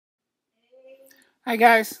Hi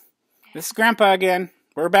guys, this is Grandpa again.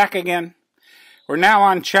 We're back again. We're now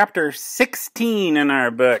on chapter 16 in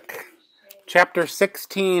our book. Chapter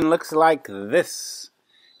 16 looks like this.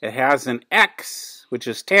 It has an X, which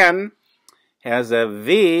is 10, has a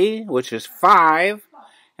V, which is 5,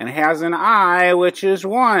 and it has an I, which is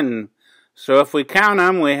 1. So if we count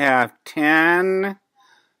them, we have 10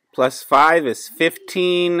 plus 5 is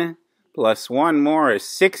 15, plus 1 more is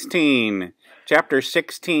 16. Chapter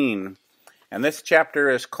 16. And this chapter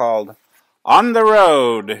is called On the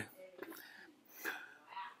Road.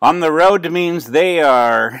 On the road means they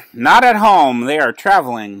are not at home, they are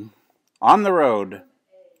traveling. On the road.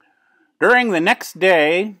 During the next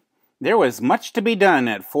day, there was much to be done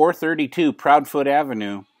at 432 Proudfoot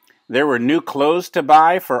Avenue. There were new clothes to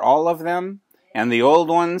buy for all of them, and the old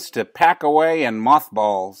ones to pack away in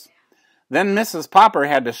mothballs. Then Mrs. Popper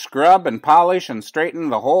had to scrub and polish and straighten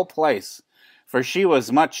the whole place, for she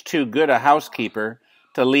was much too good a housekeeper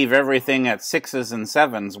to leave everything at 6s and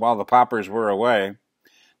 7s while the Poppers were away.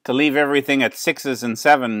 To leave everything at 6s and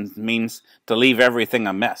 7s means to leave everything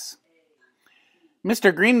a mess.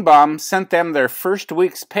 Mr. Greenbaum sent them their first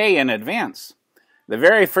week's pay in advance. The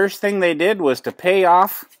very first thing they did was to pay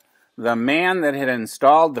off the man that had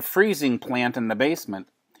installed the freezing plant in the basement.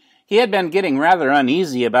 He had been getting rather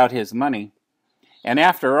uneasy about his money, and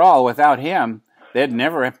after all, without him, they'd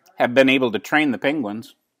never have been able to train the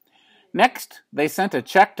penguins. Next, they sent a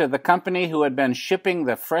check to the company who had been shipping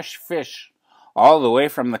the fresh fish all the way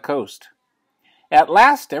from the coast. At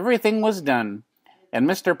last, everything was done, and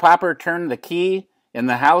Mr. Popper turned the key in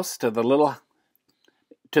the house to the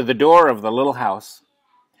door of the little house.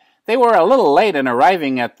 They were a little late in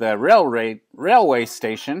arriving at the railway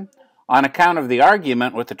station on account of the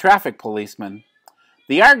argument with the traffic policeman.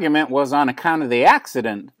 The argument was on account of the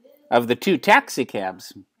accident of the 2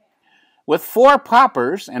 taxicabs. With 4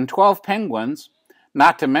 poppers and 12 penguins,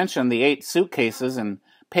 not to mention the 8 suitcases and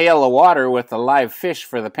pail of water with the live fish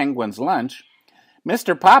for the penguins' lunch,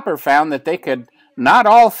 Mr. Popper found that they could not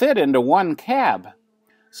all fit into one cab,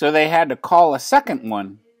 so they had to call a second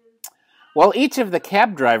one. Well, each of the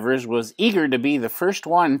cab drivers was eager to be the first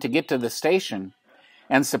one to get to the station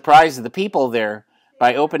and surprise the people there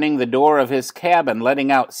by opening the door of his cab and letting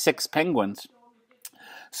out 6 penguins.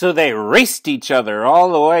 So they raced each other all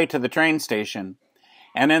the way to the train station,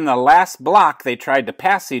 and in the last block they tried to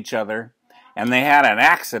pass each other, and they had an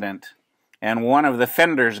accident, and one of the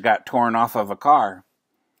fenders got torn off of a car.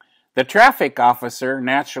 The traffic officer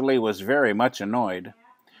naturally was very much annoyed.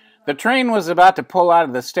 The train was about to pull out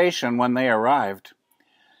of the station when they arrived.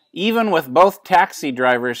 Even with both taxi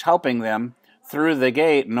drivers helping them through the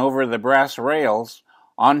gate and over the brass rails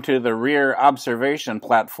onto the rear observation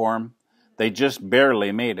platform, they just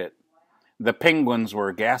barely made it. The penguins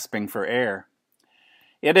were gasping for air.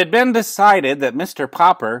 It had been decided that Mr.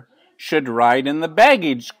 Popper should ride in the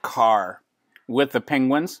baggage car with the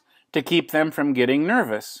penguins to keep them from getting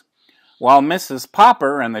nervous, while Mrs.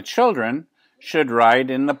 Popper and the children should ride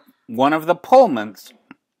in one of the Pullmans.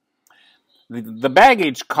 The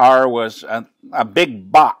baggage car was a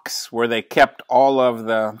big box where they kept all of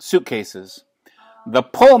the suitcases. The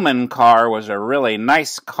Pullman car was a really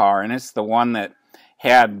nice car, and it's the one that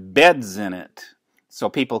had beds in it so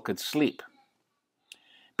people could sleep.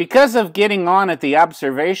 Because of getting on at the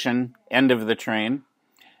observation end of the train,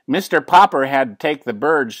 Mr. Popper had to take the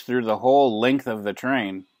birds through the whole length of the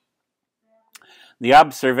train. The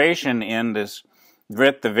observation end is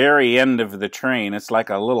at the very end of the train. It's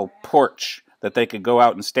like a little porch that they could go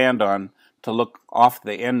out and stand on to look off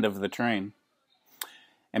the end of the train.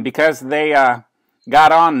 And because they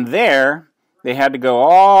got on there, they had to go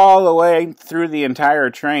all the way through the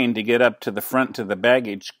entire train to get up to the front to the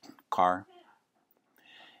baggage car.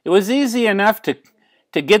 It was easy enough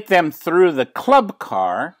to get them through the club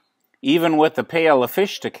car, even with a pail of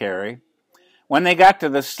fish to carry. When they got to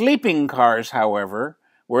the sleeping cars, however,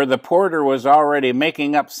 where the porter was already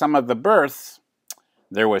making up some of the berths,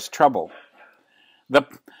 there was trouble. The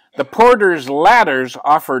porter's ladders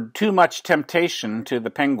offered too much temptation to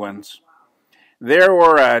the penguins. There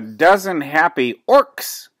were a dozen happy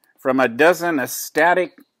orks from a dozen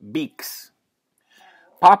ecstatic beaks.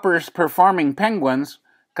 Popper's performing penguins,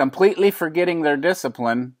 completely forgetting their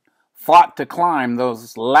discipline, fought to climb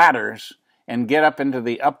those ladders and get up into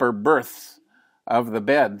the upper berths of the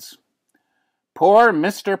beds. Poor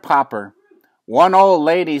Mr. Popper. One old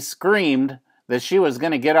lady screamed that she was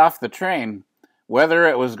going to get off the train, whether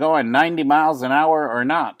it was going 90 miles an hour or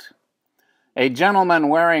not. A gentleman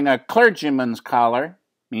wearing a clergyman's collar,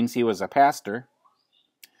 means he was a pastor,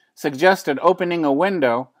 suggested opening a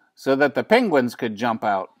window so that the penguins could jump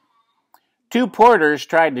out. 2 porters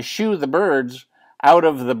tried to shoo the birds out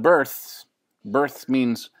of the berths. Berths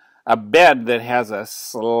means a bed that has a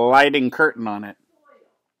sliding curtain on it.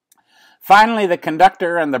 Finally, the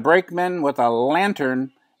conductor and the brakeman with a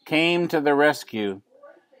lantern came to the rescue.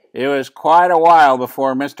 It was quite a while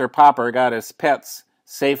before Mr. Popper got his pets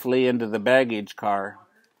safely into the baggage car.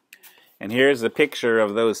 And here's a picture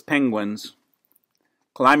of those penguins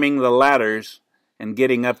climbing the ladders and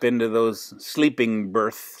getting up into those sleeping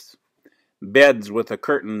berths, beds with a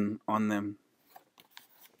curtain on them.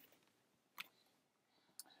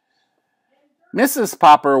 Mrs.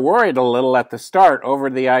 Popper worried a little at the start over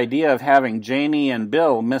the idea of having Janie and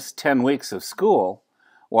Bill miss 10 weeks of school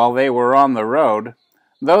while they were on the road,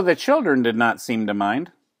 though the children did not seem to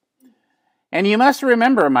mind. "And you must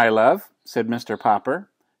remember, my love," said Mr. Popper,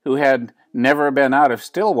 who had never been out of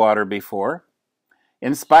Stillwater before,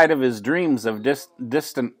 in spite of his dreams of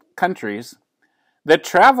distant countries, that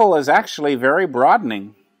travel is actually very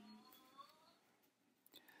broadening.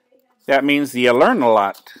 That means you learn a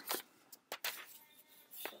lot.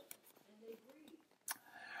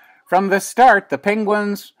 From the start, the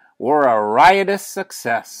Penguins were a riotous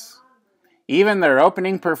success. Even their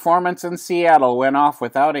opening performance in Seattle went off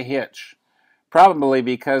without a hitch, probably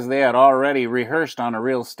because they had already rehearsed on a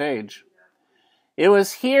real stage. It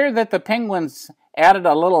was here that the Penguins added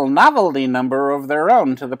a little novelty number of their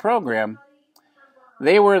own to the program.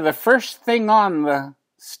 They were the first thing on the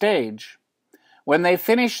stage. When they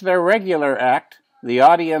finished their regular act, the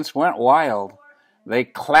audience went wild. They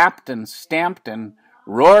clapped and stamped and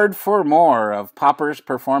roared for more of Popper's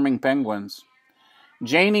performing penguins.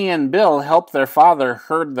 Janie and Bill helped their father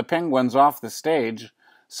herd the penguins off the stage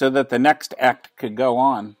so that the next act could go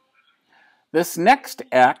on. This next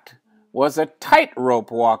act was a tightrope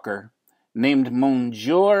walker named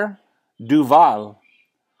Monsieur Duval.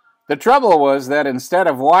 The trouble was that instead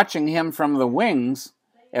of watching him from the wings,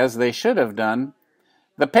 as they should have done,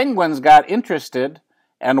 the penguins got interested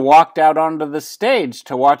and walked out onto the stage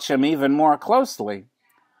to watch him even more closely.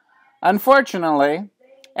 Unfortunately,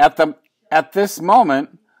 at this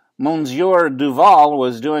moment, Monsieur Duval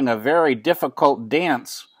was doing a very difficult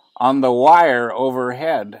dance on the wire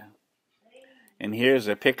overhead. And here's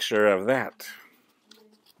a picture of that.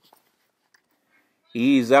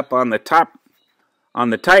 He's up on the top, on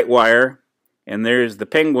the tight wire, and there's the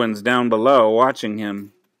penguins down below watching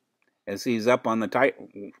him as he's up on the tight,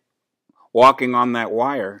 walking on that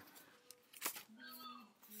wire.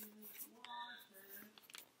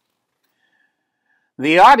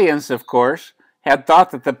 The audience, of course, had thought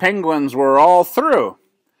that the penguins were all through,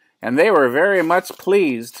 and they were very much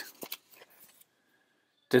pleased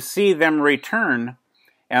to see them return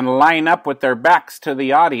and line up with their backs to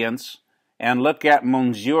the audience and look at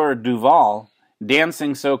Monsieur Duval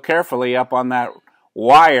dancing so carefully up on that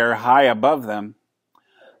wire high above them.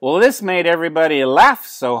 Well, this made everybody laugh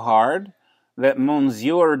so hard that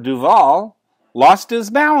Monsieur Duval lost his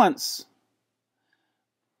balance.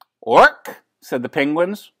 "Ork," said the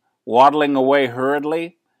penguins, waddling away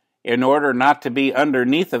hurriedly in order not to be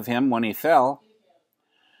underneath of him when he fell.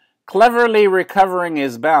 Cleverly recovering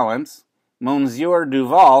his balance, Monsieur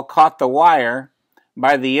Duval caught the wire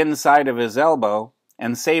by the inside of his elbow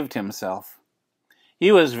and saved himself.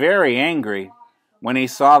 He was very angry when he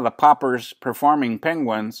saw the Poppers performing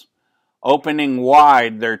penguins opening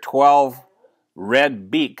wide their 12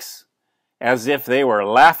 red beaks as if they were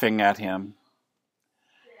laughing at him.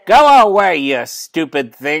 "Go away, you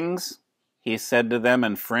stupid things," he said to them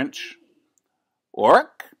in French.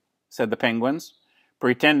 "Ork," said the penguins,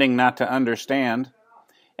 pretending not to understand,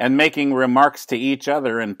 and making remarks to each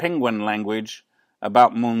other in penguin language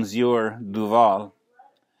about Monsieur Duval.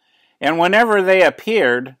 And whenever they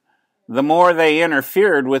appeared, the more they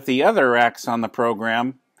interfered with the other acts on the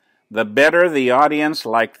program, the better the audience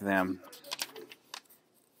liked them.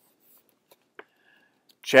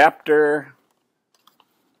 Chapter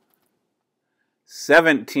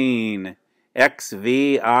 17,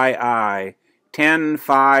 XVI,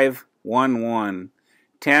 10-5-11,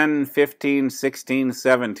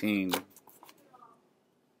 10-15-16-17.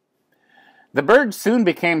 The bird soon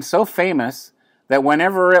became so famous that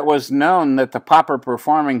whenever it was known that the Popper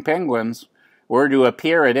performing penguins were to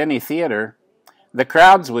appear at any theater, the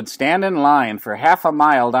crowds would stand in line for half a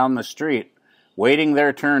mile down the street, waiting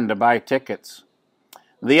their turn to buy tickets.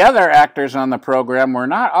 The other actors on the program were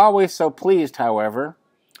not always so pleased, however.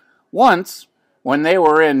 Once, when they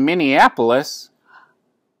were in Minneapolis,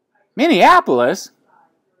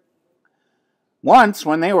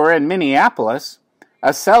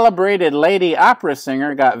 a celebrated lady opera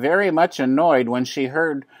singer got very much annoyed when she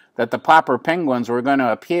heard that the Popper penguins were going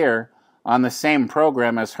to appear on the same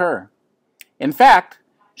program as her. In fact,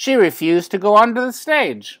 She refused to go onto the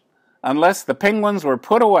stage unless the penguins were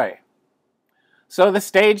put away. So the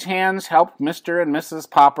stage hands helped Mr. and Mrs.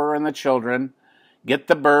 Popper and the children get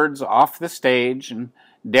the birds off the stage and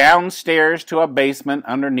downstairs to a basement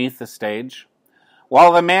underneath the stage,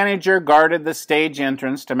 while the manager guarded the stage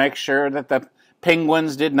entrance to make sure that the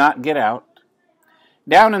penguins did not get out.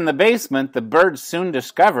 Down in the basement, the birds soon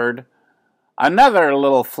discovered another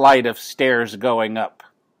little flight of stairs going up,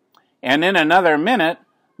 and in another minute,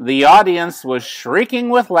 the audience was shrieking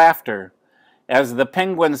with laughter as the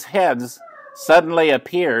penguins' heads suddenly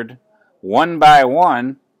appeared, one by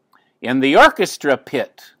one, in the orchestra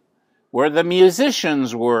pit, where the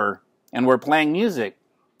musicians were and were playing music.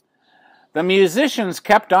 The musicians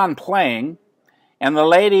kept on playing, and the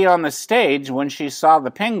lady on the stage, when she saw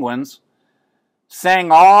the penguins, sang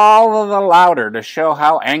all the louder to show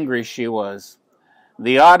how angry she was.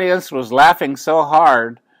 The audience was laughing so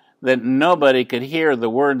hard that nobody could hear the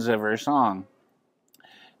words of her song.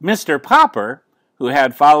 Mr. Popper, who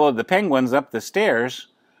had followed the penguins up the stairs,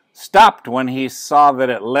 stopped when he saw that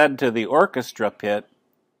it led to the orchestra pit.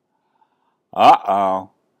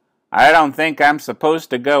 "Uh-oh, I don't think I'm supposed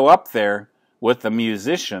to go up there with the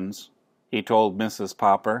musicians," he told Mrs.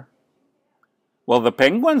 Popper. "Well, the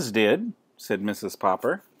penguins did," said Mrs.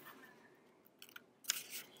 Popper.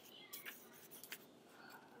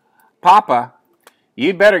 "Papa,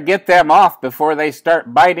 you'd better get them off before they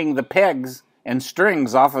start biting the pegs and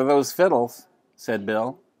strings off of those fiddles," said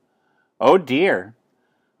Bill. "Oh dear,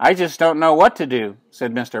 I just don't know what to do,"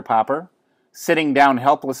 said Mr. Popper, sitting down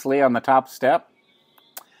helplessly on the top step.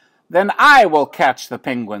 "Then I will catch the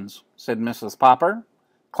penguins," said Mrs. Popper,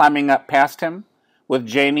 climbing up past him, with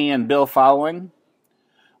Janie and Bill following.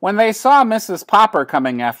 When they saw Mrs. Popper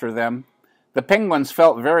coming after them, the penguins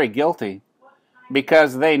felt very guilty,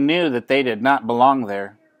 because they knew that they did not belong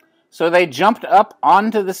there. So they jumped up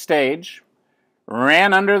onto the stage,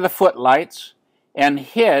 ran under the footlights, and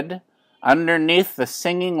hid underneath the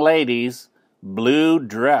singing lady's blue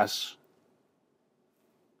dress.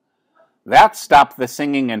 That stopped the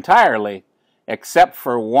singing entirely, except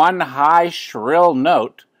for one high, shrill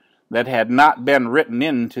note that had not been written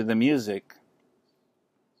into the music.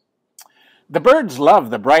 The birds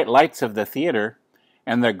loved the bright lights of the theater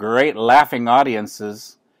and the great laughing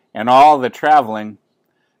audiences and all the traveling.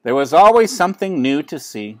 There was always something new to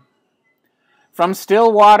see. From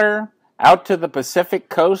Stillwater out to the Pacific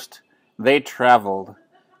coast, they traveled.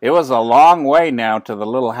 It was a long way now to the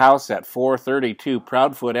little house at 432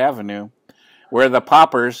 Proudfoot Avenue, where the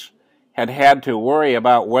Poppers had to worry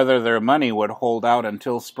about whether their money would hold out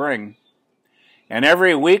until spring. And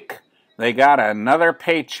every week they got another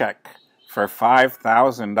paycheck for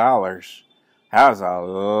 $5,000. That was a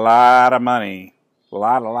lot of money. A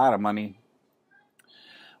lot of money.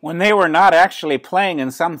 When they were not actually playing in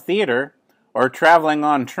some theater or traveling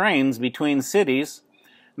on trains between cities,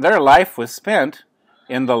 their life was spent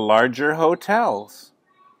in the larger hotels.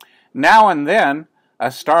 Now and then,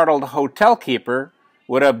 a startled hotel keeper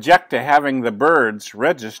would object to having the birds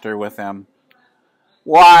register with them.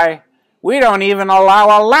 "Why, we don't even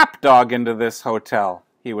allow a lapdog into this hotel,"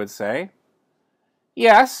 he would say.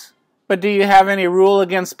 "Yes, but do you have any rule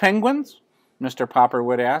against penguins?" Mr. Popper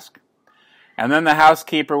would ask. And then the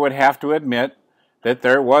housekeeper would have to admit that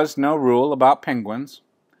there was no rule about penguins.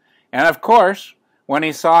 And of course, when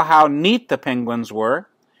he saw how neat the penguins were,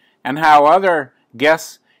 and how other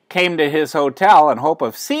guests came to his hotel in hope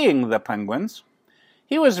of seeing the penguins,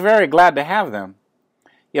 he was very glad to have them.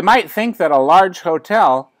 You might think that a large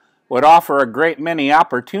hotel would offer a great many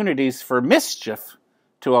opportunities for mischief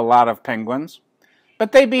to a lot of penguins,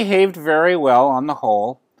 but they behaved very well on the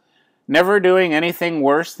whole, never doing anything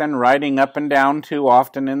worse than riding up and down too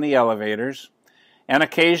often in the elevators, and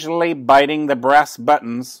occasionally biting the brass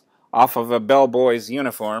buttons off of a bellboy's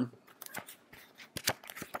uniform.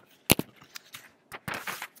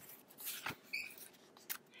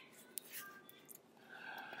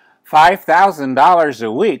 $5,000 a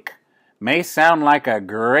week may sound like a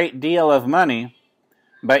great deal of money,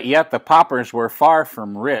 but yet the Poppers were far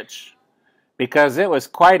from rich, because it was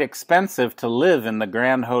quite expensive to live in the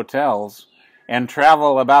grand hotels and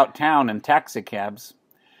travel about town in taxicabs.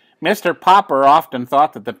 Mr. Popper often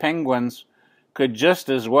thought that the penguins could just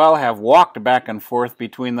as well have walked back and forth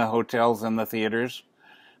between the hotels and the theaters,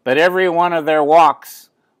 but every one of their walks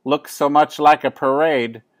looked so much like a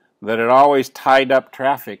parade that it always tied up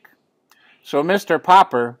traffic. So Mr.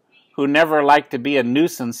 Popper, who never liked to be a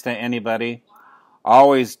nuisance to anybody,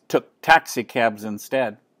 always took taxicabs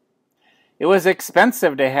instead. It was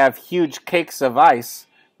expensive to have huge cakes of ice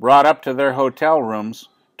brought up to their hotel rooms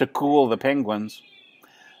to cool the penguins.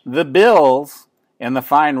 The bills in the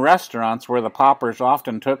fine restaurants where the Poppers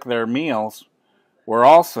often took their meals were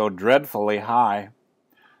also dreadfully high.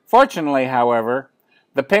 Fortunately, however,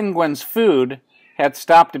 the penguins' food had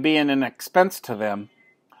stopped being an expense to them.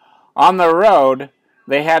 On the road,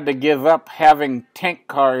 they had to give up having tank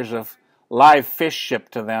cars of live fish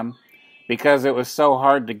shipped to them because it was so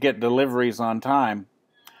hard to get deliveries on time.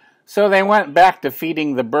 So they went back to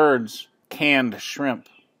feeding the birds canned shrimp.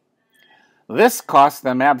 This cost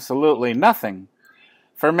them absolutely nothing,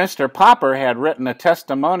 for Mr. Popper had written a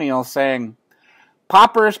testimonial saying,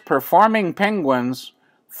 "Popper's performing penguins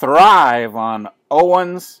thrive on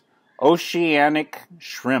Owen's oceanic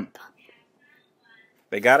shrimp."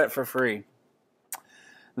 They got it for free.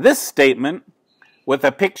 This statement, with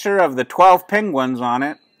a picture of the 12 penguins on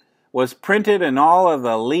it, was printed in all of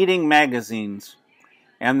the leading magazines,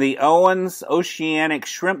 and the Owen's Oceanic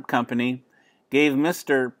Shrimp Company gave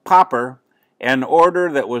Mr. Popper an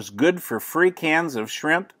order that was good for free cans of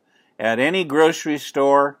shrimp at any grocery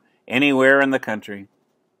store anywhere in the country.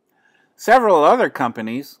 Several other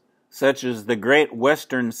companies, such as the Great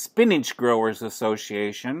Western Spinach Growers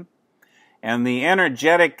Association and the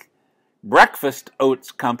Energetic Breakfast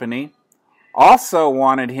Oats Company, also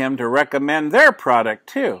wanted him to recommend their product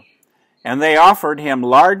too, and they offered him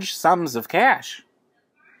large sums of cash.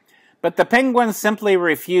 But the penguins simply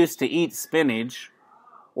refused to eat spinach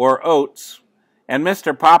or oats, and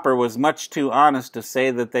Mr. Popper was much too honest to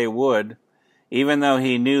say that they would, even though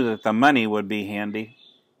he knew that the money would be handy.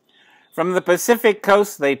 From the Pacific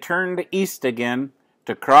coast, they turned east again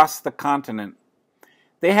to cross the continent.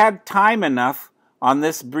 They had time enough on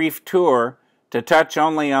this brief tour to touch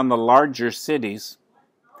only on the larger cities.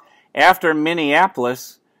 After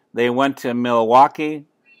Minneapolis, they went to Milwaukee,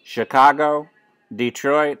 Chicago,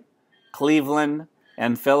 Detroit, Cleveland,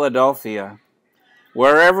 and Philadelphia.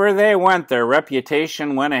 Wherever they went, their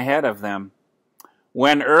reputation went ahead of them.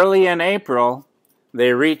 When early in April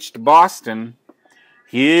they reached Boston,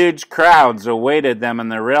 huge crowds awaited them in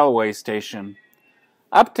the railway station.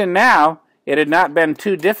 Up to now, it had not been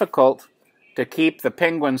too difficult to keep the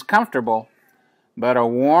penguins comfortable, but a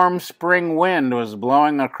warm spring wind was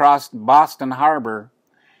blowing across Boston Harbor,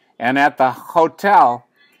 and at the hotel,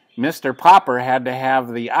 Mr. Popper had to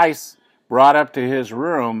have the ice brought up to his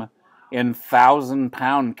room in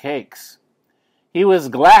 1,000-pound cakes. He was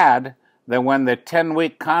glad that when the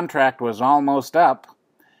 10-week contract was almost up,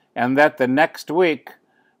 and that the next week,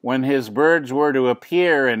 when his birds were to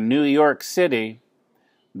appear in New York City,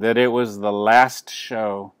 that it was the last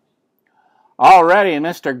show. Already,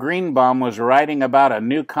 Mr. Greenbaum was writing about a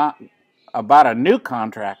new contract.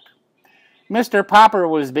 Mr. Popper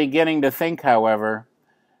was beginning to think, however,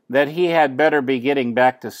 that he had better be getting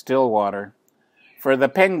back to Stillwater, for the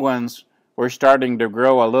penguins were starting to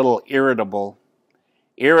grow a little irritable.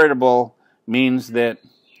 Irritable means that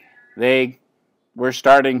they were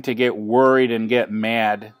starting to get worried and get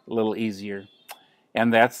mad a little easier.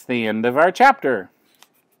 And that's the end of our chapter.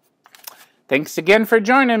 Thanks again for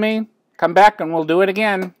joining me. Come back and we'll do it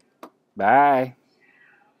again. Bye.